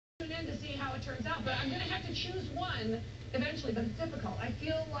in to see how it turns out, but I'm going to have to choose one eventually, but it's difficult. I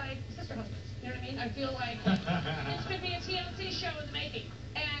feel like Sister Husbands, you know what I mean? I feel like this could be a TLC show in the making.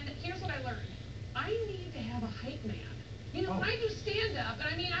 And here's what I learned. I need to have a hype man. You know, when I do stand-up, and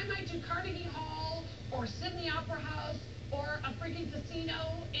I mean, I might do Carnegie Hall, or Sydney Opera House, or a freaking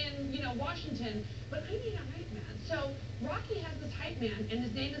casino in, you know, Washington, but I need a hype man. So Rocky has this hype man, and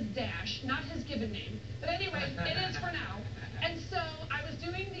his name is Dash, not his given name. But anyway, it is for now. And so I was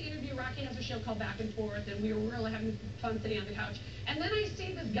doing the interview. Rocky has a show called Back and Forth, and we were really having fun sitting on the couch. And then I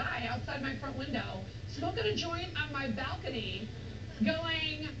see this guy outside my front window smoking a joint on my balcony,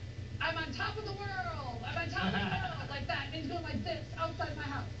 going, "I'm on top of the world, I'm on top of the world," like that. And he's going like this outside my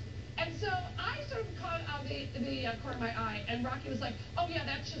house. And so I sort of caught out the corner of my eye, and Rocky was like, "Oh yeah,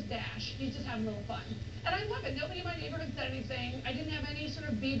 that's just Dash. He's just having a little fun." And I love it. Nobody in my neighborhood said anything. I didn't have any sort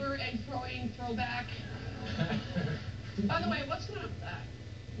of Bieber egg throwing throwback. By the way, what's going on with that?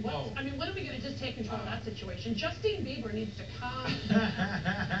 I mean, when are we going to just take control of that situation? Justine Bieber needs to calm.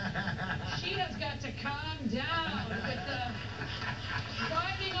 She has got to calm down with the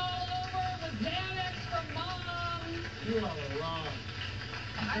riding all over with Xanax from Mom. You are wrong.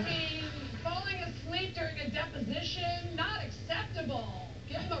 I mean, falling asleep during a deposition, not acceptable.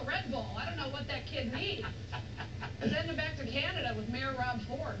 Give him a Red Bull. I don't know what that kid needs. Send him back to Canada with Mayor Rob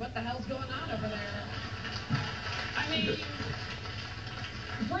Ford. What the hell's going on over there? I mean,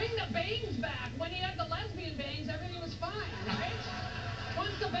 bring the bangs back. When he had the lesbian bangs, everything was fine, right?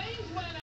 Once the bangs went